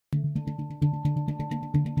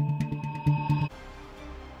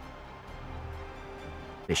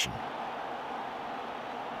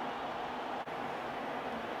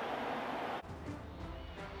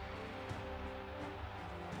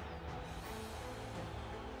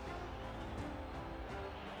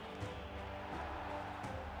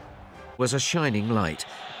Was a shining light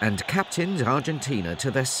and captained Argentina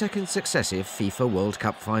to their second successive FIFA World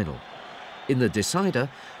Cup final. In the decider,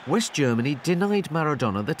 West Germany denied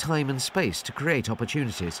Maradona the time and space to create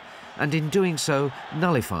opportunities, and in doing so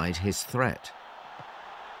nullified his threat.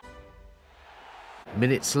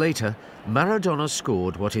 Minutes later, Maradona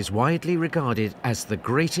scored what is widely regarded as the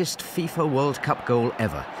greatest FIFA World Cup goal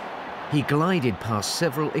ever. He glided past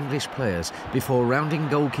several English players before rounding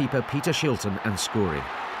goalkeeper Peter Shilton and scoring.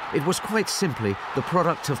 It was quite simply the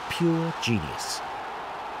product of pure genius.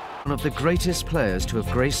 One of the greatest players to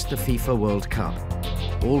have graced the FIFA World Cup.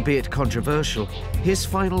 Albeit controversial, his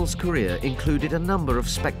finals career included a number of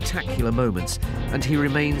spectacular moments, and he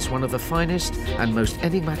remains one of the finest and most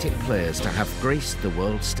enigmatic players to have graced the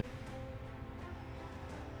world stage.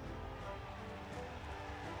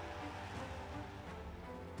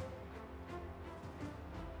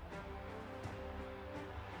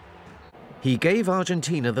 He gave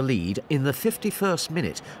Argentina the lead in the 51st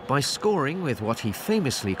minute by scoring with what he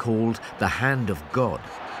famously called the hand of God.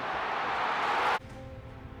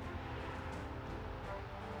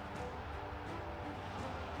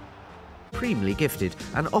 Supremely gifted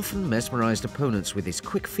and often mesmerized opponents with his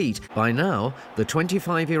quick feet, by now the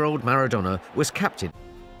 25-year-old Maradona was captain.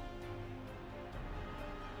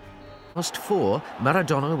 Last four,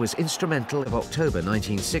 Maradona was instrumental of October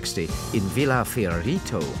 1960 in Villa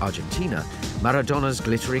Fiorito, Argentina, Maradona's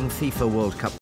glittering FIFA World Cup